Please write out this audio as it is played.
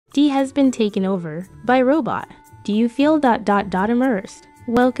D has been taken over by robot. Do you feel ... immersed?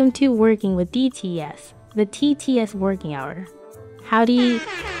 Welcome to working with DTS, the TTS working hour. Howdy.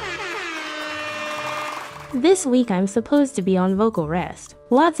 This week I'm supposed to be on vocal rest.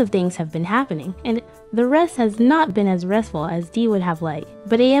 Lots of things have been happening, and the rest has not been as restful as D would have liked,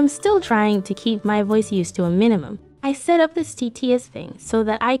 but I am still trying to keep my voice use to a minimum. I set up this TTS thing so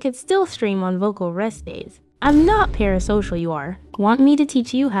that I could still stream on vocal rest days. I'm not parasocial, you are. Want me to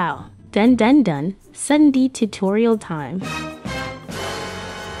teach you how? Done. Sudden D tutorial time.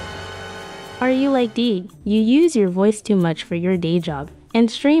 Are you like D? You use your voice too much for your day job and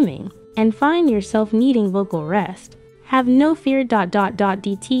streaming, and find yourself needing vocal rest? Have no fear.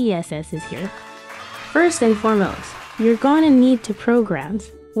 DTSS is here. First and foremost, you're gonna need two programs.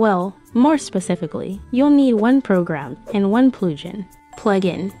 Well, more specifically, you'll need one program and one plugin.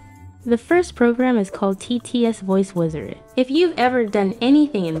 The first program is called TTS Voice Wizard. If you've ever done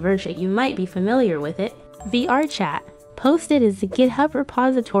anything in Vtuber, you might be familiar with it. VRChat posted is the GitHub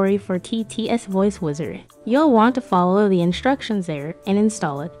repository for TTS Voice Wizard. You'll want to follow the instructions there and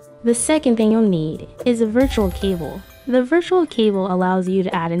install it. The second thing you'll need is a virtual cable. The virtual cable allows you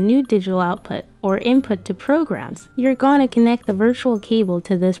to add a new digital output or input to programs. You're gonna connect the virtual cable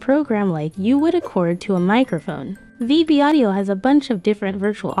to this program like you would a cord to a microphone. VB Audio has a bunch of different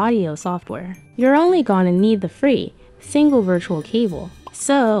virtual audio software. You're only gonna need the free, single virtual cable.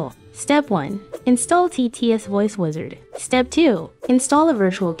 So, Step 1. Install TTS Voice Wizard. Step 2. Install a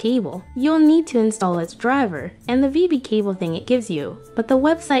virtual cable. You'll need to install its driver and the VB cable thing it gives you, but the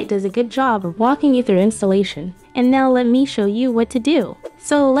website does a good job of walking you through installation. And now let me show you what to do.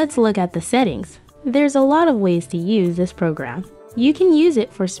 So let's look at the settings. There's a lot of ways to use this program. You can use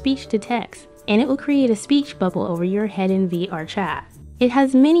it for speech to text, and it will create a speech bubble over your head in VRChat. It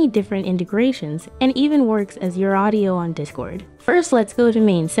has many different integrations and even works as your audio on Discord. First, let's go to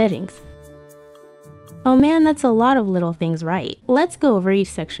main settings. Oh man, that's a lot of little things, right? Let's go over each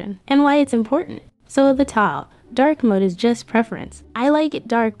section and why it's important. So at the top, dark mode is just preference. I like it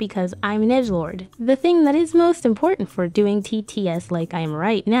dark because I'm an edgelord. The thing that is most important for doing TTS like I am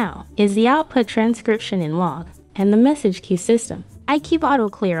right now is the output transcription in log and the message queue system. I keep auto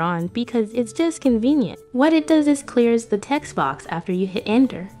clear on because it's just convenient. What it does is clears the text box after you hit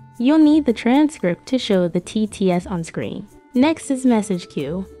enter. You'll need the transcript to show the TTS on screen. Next is message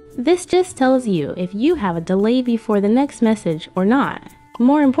queue. This just tells you if you have a delay before the next message or not.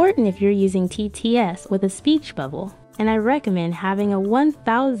 More important if you're using TTS with a speech bubble, and I recommend having a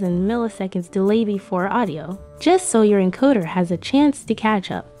 1000 milliseconds delay before audio, just so your encoder has a chance to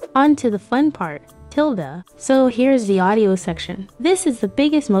catch up. On to the fun part. Tilde. So here's the audio section. This is the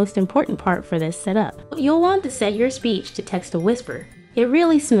biggest, most important part for this setup. You'll want to set your speech to text to whisper. It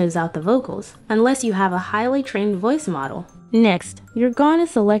really smooths out the vocals, unless you have a highly trained voice model. Next, you're gonna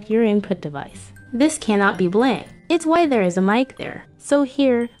select your input device. This cannot be blank. It's why there is a mic there. So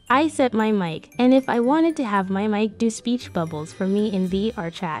here, I set my mic, and if I wanted to have my mic do speech bubbles for me in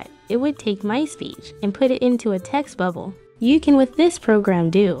VRChat, it would take my speech and put it into a text bubble. You can with this program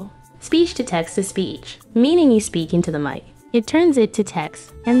do speech to text to speech, meaning you speak into the mic. It turns it to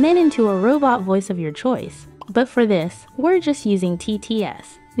text, and then into a robot voice of your choice. But for this, we're just using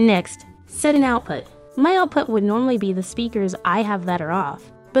TTS. Next, set an output. My output would normally be the speakers I have that are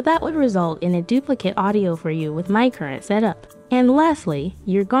off, but that would result in a duplicate audio for you with my current setup. And lastly,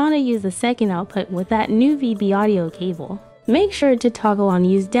 you're gonna use the second output with that new VB audio cable. Make sure to toggle on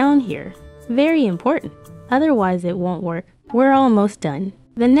use down here. Very important, otherwise it won't work. We're almost done.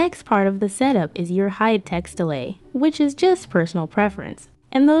 The next part of the setup is your hide text delay, which is just personal preference.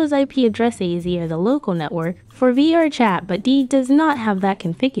 And those IP addresses are the local network for VRChat, but D does not have that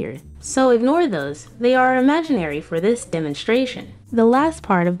configured. So ignore those, they are imaginary for this demonstration. The last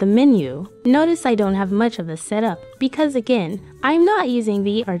part of the menu, notice I don't have much of the setup because again, I'm not using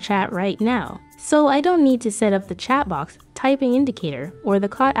VRChat right now. So I don't need to set up the chat box, typing indicator, or the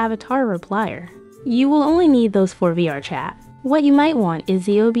caught avatar replier. You will only need those for VRChat. What you might want is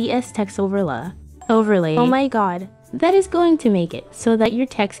the OBS text overlay. Oh my god, that is going to make it so that your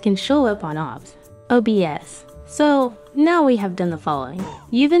text can show up on OBS. So now we have done the following.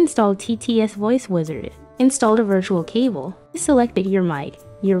 You've installed TTS Voice Wizard, installed a virtual cable, selected your mic,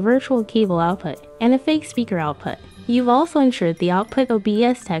 your virtual cable output, and a fake speaker output. You've also ensured the output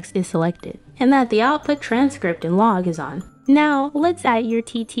OBS text is selected, and that the output transcript and log is on. Now, let's add your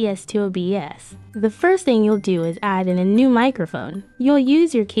TTS to OBS. The first thing you'll do is add in a new microphone. You'll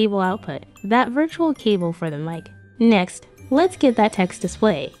use your cable output, that virtual cable for the mic. Next, let's get that text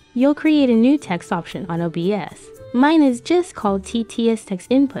display. You'll create a new text option on OBS. Mine is just called TTS Text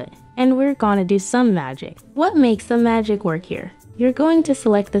Input, and we're gonna do some magic. What makes the magic work here? you're going to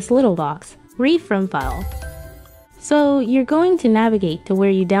select this little box, Read From File. So you're going to navigate to where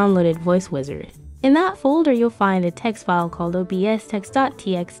you downloaded VoiceWizard. In that folder, you'll find a text file called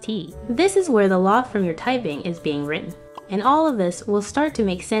obstext.txt. This is where the log from your typing is being written, and all of this will start to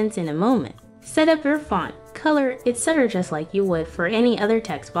make sense in a moment. Set up your font, color, etc. just like you would for any other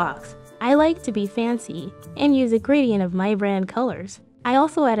text box. I like to be fancy and use a gradient of my brand colors. I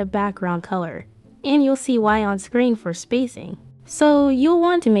also add a background color, and you'll see why on screen for spacing. So you'll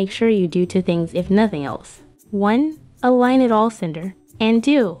want to make sure you do 2 things if nothing else. 1. Align it all center. And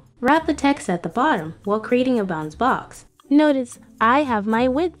 2. Wrap the text at the bottom while creating a bounds box. Notice I have my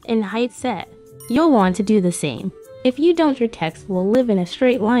width and height set. You'll want to do the same. If you don't, your text will live in a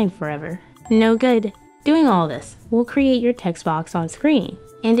straight line forever. No good. Doing all this will create your text box on screen.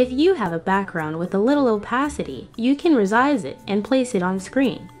 And if you have a background with a little opacity, you can resize it and place it on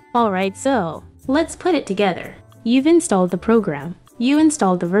screen. Alright, so let's put it together. You've installed the program. You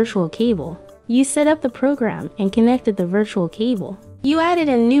installed the virtual cable. You set up the program and connected the virtual cable. You added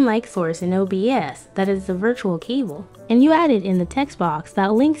a new mic source in OBS, that is the virtual cable, and you added in the text box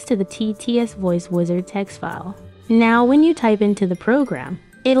that links to the TTS Voice Wizard text file. Now when you type into the program,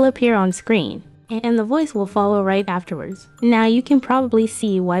 it'll appear on screen, and the voice will follow right afterwards. Now you can probably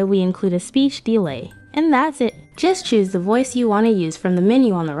see why we include a speech delay, and that's it. Just choose the voice you want to use from the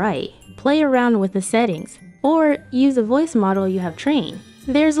menu on the right, play around with the settings, or use a voice model you have trained.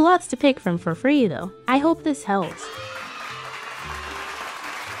 There's lots to pick from for free though. I hope this helps.